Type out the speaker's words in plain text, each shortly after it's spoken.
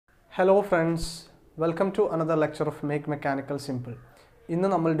Hello friends, welcome to another lecture of Make Mechanical Simple. ഇന്ന്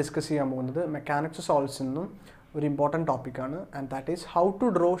നമ്മൾ discuss ചെയ്യാൻ പോകുന്നത് മെക്കാനിക്സ് സോൾവ്സിൽ നിന്നും ഒരു ഇമ്പോർട്ടൻറ്റ് ടോപ്പിക്കാണ് and that is how to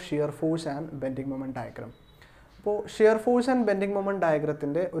draw shear force and bending moment diagram. അപ്പോൾ shear force and bending moment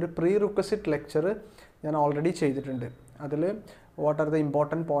ഡയഗ്രത്തിൻ്റെ ഒരു pre requisite lecture ഞാൻ ഓൾറെഡി ചെയ്തിട്ടുണ്ട്. അതിൽ what are the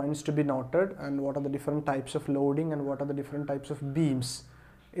important points to be noted and what are the different types of loading and what are the different types of beams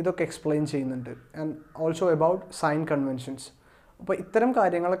ഇതൊക്കെ explain ചെയ്യുന്നുണ്ട് and also about sign conventions. അപ്പോൾ ഇത്തരം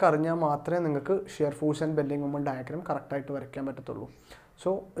കാര്യങ്ങളൊക്കെ അറിഞ്ഞാൽ മാത്രമേ നിങ്ങൾക്ക് shear force and bending moment diagram കറക്റ്റായിട്ട് വരയ്ക്കാൻ പറ്റത്തുള്ളൂ. So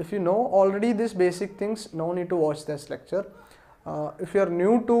if you know already this basic things, no need to watch this lecture. If you are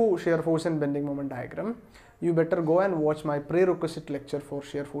new to shear force and bending moment diagram, you better go and watch my prerequisite lecture for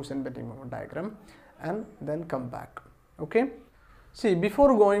shear force and bending moment diagram and then come back. Okay? See, before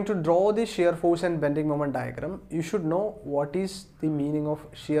going to draw the shear force and bending moment diagram, you should know what is the meaning of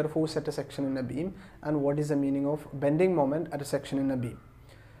shear force at a section in a beam and what is the meaning of bending moment at a section in a beam.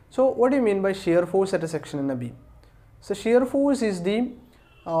 So, what do you mean by shear force at a section in a beam? So, shear force is the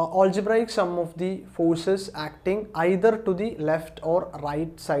algebraic sum of the forces acting either to the left or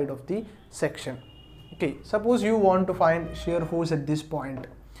right side of the section. Okay, suppose you want to find shear force at this point.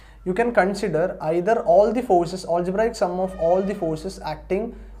 You can consider either all the forces, algebraic sum of all the forces acting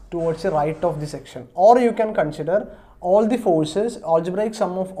towards the right of the section, or you can consider all the forces, algebraic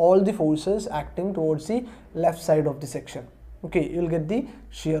sum of all the forces acting towards the left side of the section. Okay, you'll get the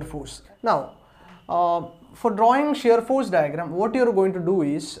shear force. Now, for drawing shear force diagram, what you are going to do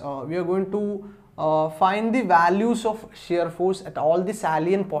is, we are going to find the values of shear force at all the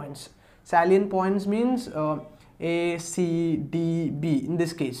salient points. Salient points means A, C, D, B in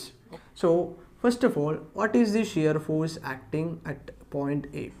this case. So first of all, what is the shear force acting at point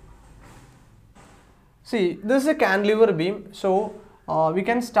A? See, this is a cantilever beam, so we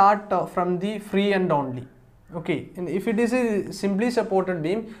can start from the free end only. Okay, and if it is a simply supported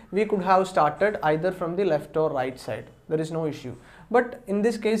beam, we could have started either from the left or right side. There is no issue. But in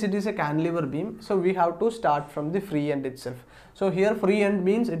this case, it is a cantilever beam, so we have to start from the free end itself. So here free end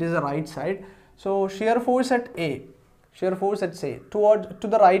means it is the right side. So shear force at A, shear force at say to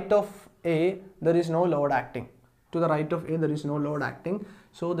the right of A, there is no load acting. To the right of A, there is no load acting.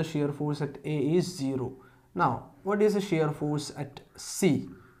 So the shear force at A is 0. Now, what is the shear force at C?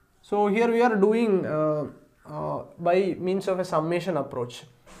 So here we are doing by means of a summation approach.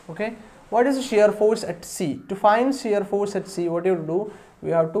 Okay, what is the shear force at C? To find shear force at C, what you do?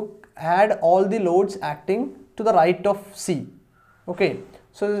 We have to add all the loads acting to the right of C. Okay.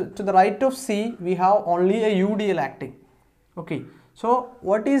 So to the right of C, we have only a UDL acting. Okay. So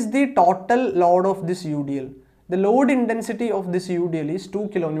what is the total load of this UDL? The load intensity of this UDL is 2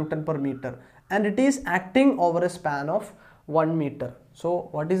 kN per meter and it is acting over a span of 1 meter. So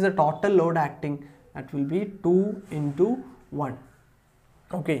what is the total load acting? That will be 2 into 1.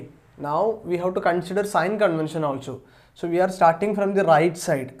 Okay. Now we have to consider sign convention also. So we are starting from the right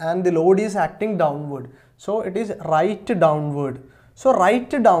side and the load is acting downward. So it is right downward. So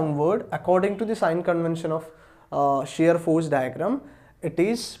right downward, according to the sign convention of shear force diagram, it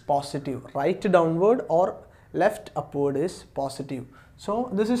is positive. Right downward or left upward is positive. So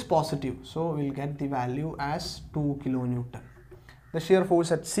this is positive. So we'll get the value as 2 kilonewton. The shear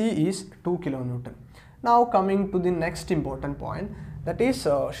force at C is 2 kilonewton. Now coming to the next important point, that is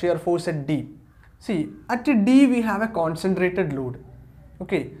shear force at D. See, at D we have a concentrated load.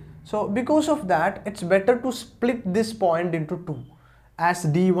 Okay. So because of that, it's better to split this point into two as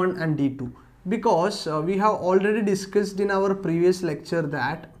D1 and D2, because we have already discussed in our previous lecture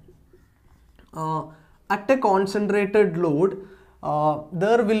that at a concentrated load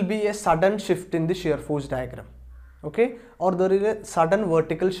there will be a sudden shift in the shear force diagram. Okay, or there is a sudden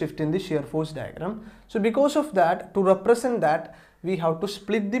vertical shift in the shear force diagram. So because of that, to represent that, we have to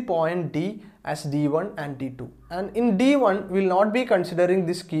split the point D as D1 and D2, and in D1 we will not be considering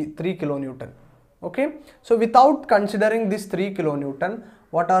this 3 kilonewton. Okay, so without considering this 3 kilonewton,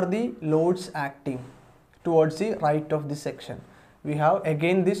 what are the loads acting towards the right of this section? We have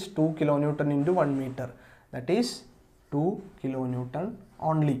again this 2 kilonewton into 1 meter, that is 2 kilonewton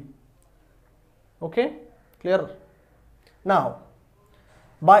only. Okay, clear? Now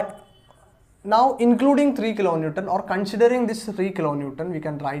including 3 kilonewton or considering this 3 kilonewton, we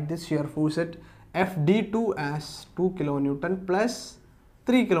can write this shear force at FD2 as 2 kilonewton plus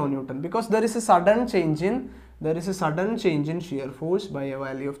 3 kilonewton, because there is a sudden change in shear force by a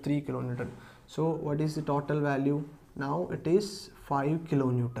value of 3 kilonewton. So what is the total value? Now it is 5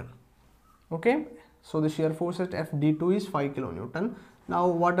 kilonewton. Okay, so the shear force at FD2 is 5 kilonewton. Now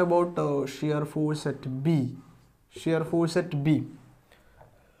what about shear force at B? Shear force at B,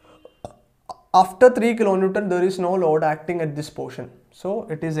 after 3 kilonewton there is no load acting at this portion. So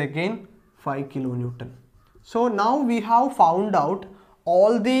it is again 5 kilonewton. So now we have found out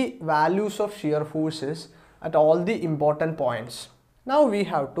all the values of shear forces at all the important points. Now we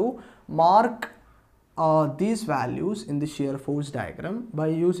have to mark these values in the shear force diagram by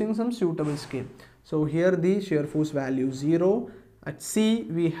using some suitable scale. So here the shear force value 0, at C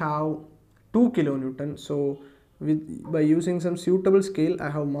we have 2 kilonewton. So by using some suitable scale I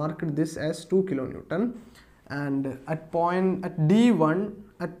have marked this as 2 kilonewton, and at D1,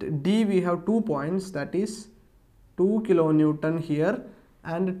 at D we have 2 points, that is 2 kilonewton here,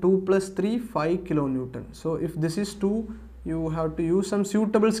 and 2 plus 3 5 kilonewton. So if this is 2, you have to use some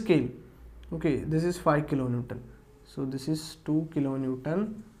suitable scale. Okay, this is 5 kilonewton. So this is 2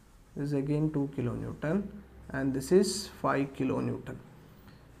 kilonewton, this is again 2 kilonewton, and this is 5 kilonewton.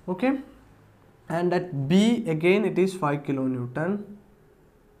 Okay, and at B again it is 5 kilonewton.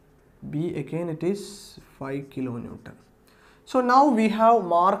 B again it is 5 kilonewton. So now we have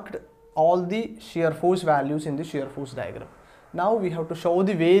marked all the shear force values in the shear force diagram. Now we have to show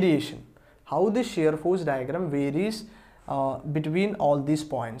the variation, how the shear force diagram varies between all these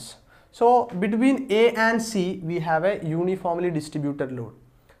points. So between A and C we have a uniformly distributed load.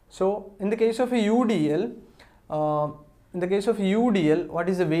 So in the case of a UDL, what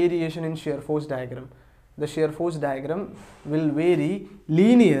is the variation in shear force diagram? The shear force diagram will vary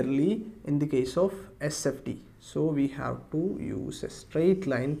linearly in the case of SFD. So we have to use a straight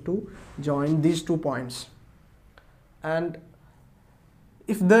line to join these 2 points. And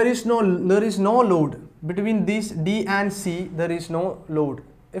if there is no load between these D and C, there is no load.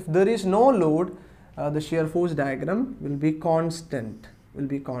 If there is no load, the shear force diagram will be constant.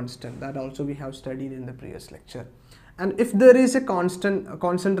 That also we have studied in the previous lecture. And if there is a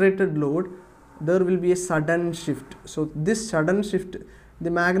concentrated load, there will be a sudden shift. So this sudden shift,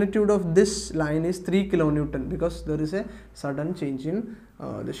 the magnitude of this line is 3 kilonewton, because there is a sudden change in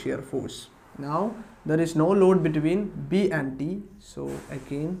the shear force. Now there is no load between B and D, so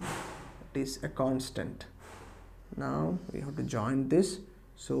again it is a constant. Now we have to join this.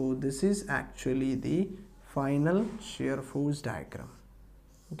 So this is actually the final shear force diagram.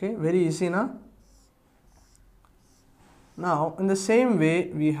 Okay, very easy now. Now in the same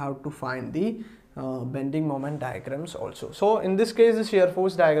way we have to find the bending moment diagrams also. So in this case the shear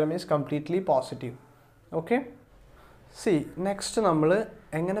force diagram is completely positive. Okay, see, next നമ്മൾ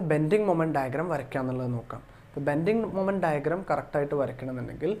എങ്ങനെ bending moment diagram വരയ്ക്കാന്നുള്ളത് നോക്കാം. ഇപ്പോൾ bending moment diagram correct ആയിട്ട്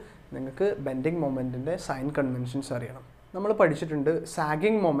വരയ്ക്കണമെന്നുണ്ടെങ്കിൽ നിങ്ങൾക്ക് bending momentന്റെ sign conventions അറിയണം. നമ്മൾ പഠിച്ചിട്ടുണ്ട്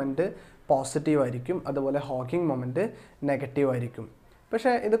sagging moment positive ആയിരിക്കും, അതുപോലെ hogging moment നെഗറ്റീവ് ആയിരിക്കും.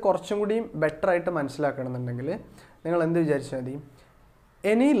 പക്ഷേ ഇത് കുറച്ചും കൂടി ബെറ്റർ ആയിട്ട് മനസ്സിലാക്കണമെന്നുണ്ടെങ്കിൽ നിങ്ങൾ എന്ത് വിചാരിച്ചാൽ മതി,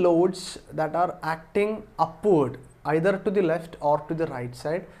 any loads that are acting upward either to the left or to the right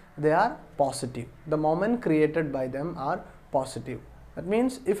side, they are positive. The moment created by them are positive. That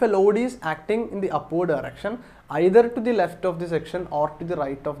means if a load is acting in the upward direction either to the left of the section or to the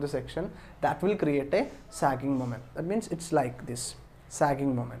right of the section, that will create a sagging moment. That means it's like this,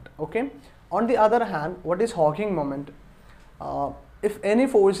 sagging moment. Okay, on the other hand, what is hogging moment? If any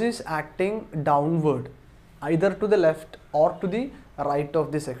force is acting downward either to the left or to the right of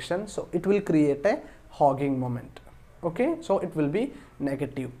the section, so it will create a hogging moment. Okay, so it will be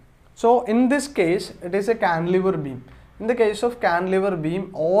negative. So in this case it is a cantilever beam. In the case of cantilever beam,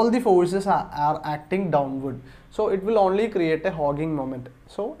 all the forces are acting downward, so it will only create a hogging moment,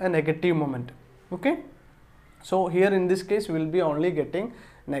 so a negative moment. Okay, so here in this case we will be only getting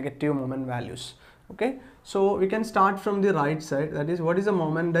negative moment values. Okay, so we can start from the right side. That is, what is the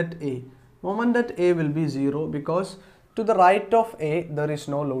moment at A? Moment at A will be 0 because to the right of A there is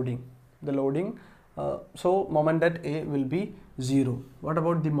no loading. So moment at A will be 0. What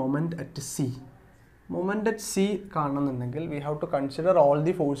about the moment at C? Moment at C കാണണമെന്നുണ്ടെങ്കിൽ we have to consider all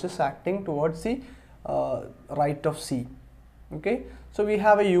the forces acting towards the right of C. Okay, so we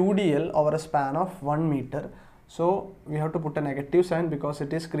have a UDL over a span of 1 meter. So we have to put a negative sign because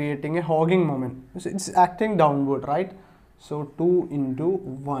it is creating a hogging moment. It's acting downward, right? So 2 into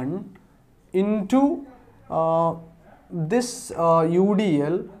 1 into this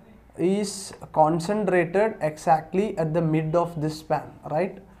UDL is concentrated exactly at the mid of this span,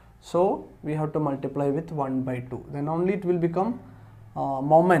 right? So we have to multiply with 1 by 2, then only it will become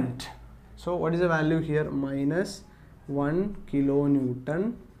moment. So what is the value here? Minus 1 kilonewton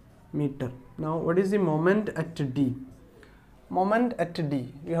meter. Now what is the moment at D? Moment at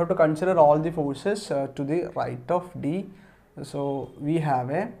D, we have to consider all the forces to the right of D. So we have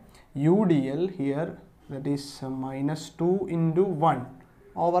a UDL here, that is minus 2 into 1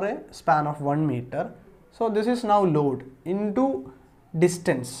 over a span of 1 meter. So this is now load into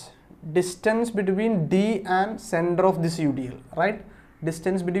distance between D and center of this UDL, right?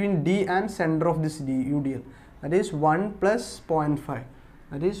 distance between D and center of this UDL, that is 1 plus 0.5,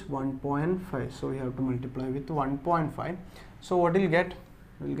 that is 1.5. So we have to multiply with 1.5. So what we'll get?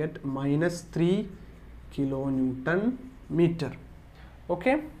 We'll get minus 3 kilonewton meter.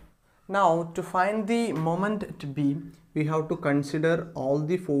 Okay. Now to find the moment at B, we have to consider all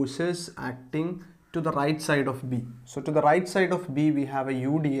the forces acting to the right side of B. So to the right side of B, we have a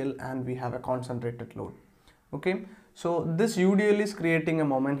UDL and we have a concentrated load. Okay. So this UDL is creating a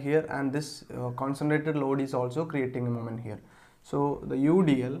moment here, and this concentrated load is also creating a moment here. So the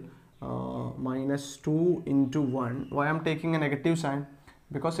UDL minus 2 into 1. Why I am taking a negative sign?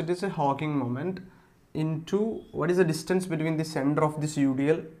 Because it is a hogging moment into what is the distance between the center of this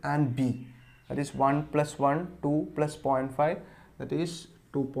UDL and B, that is 1 plus 1, 2 plus 0.5, that is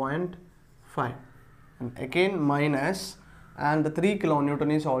 2.5, and again minus, and the 3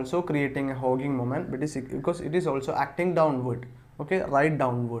 kilonewton is also creating a hogging moment, but because it is also acting downward, okay, right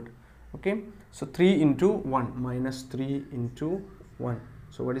downward. Okay, so 3 into 1, minus 3 into 1.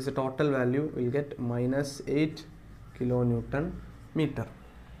 So what is the total value? We'll get minus 8 kilonewton meter.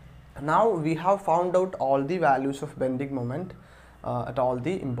 Now we have found out all the values of bending moment at all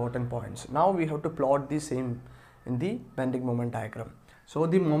the important points. Now we have to plot the same in the bending moment diagram. So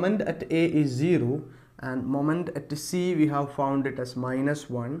the moment at A is 0, and moment at C we have found it as minus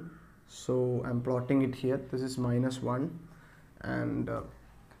 1. So I'm plotting it here. This is minus 1, and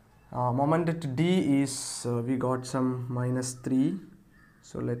moment at D is we got some minus 3.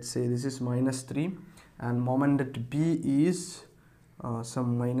 So let's say this is minus 3, and moment at B is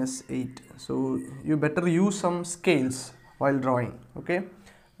some minus 8. So you better use some scales while drawing. Okay,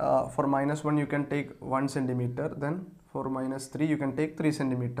 for minus 1 you can take 1 centimeter, then for minus 3 you can take 3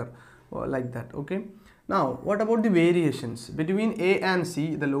 centimeter, like that. Okay, now what about the variations between A and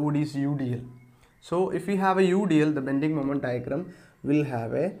C? The load is UDL. So if we have a UDL, the bending moment diagram will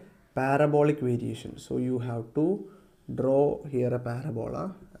have a parabolic variation. So you have to draw here a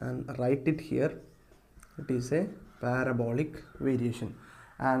parabola and write it here. It is a parabolic variation,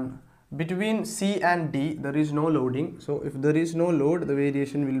 and between C and D there is no loading. So if there is no load, the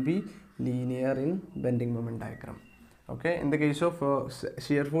variation will be linear in bending moment diagram. Okay, in the case of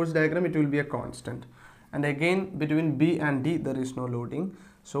shear force diagram it will be a constant, and again between B and D there is no loading,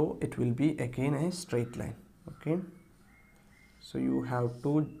 so it will be again a straight line. Okay, so you have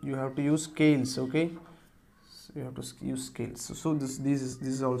to use scales. Okay, so you have to use scales. So this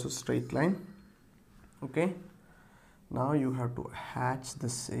is also straight line. Okay, now you have to hatch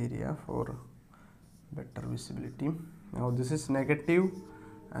this area for better visibility. Now this is negative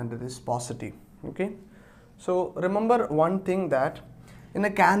and this is positive. Okay, so remember one thing, that in a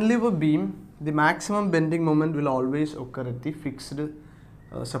cantilever beam the maximum bending moment will always occur at the fixed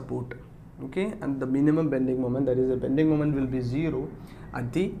support. Okay, and the minimum bending moment, that is the bending moment, will be 0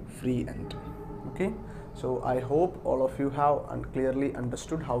 at the free end. Okay, so I hope all of you have clearly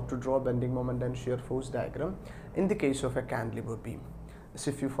understood how to draw bending moment and shear force diagram in the case of a cantilever beam.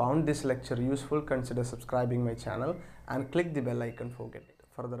 So if you found this lecture useful, consider subscribing my channel and click the bell icon for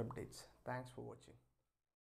further updates. Thanks for watching.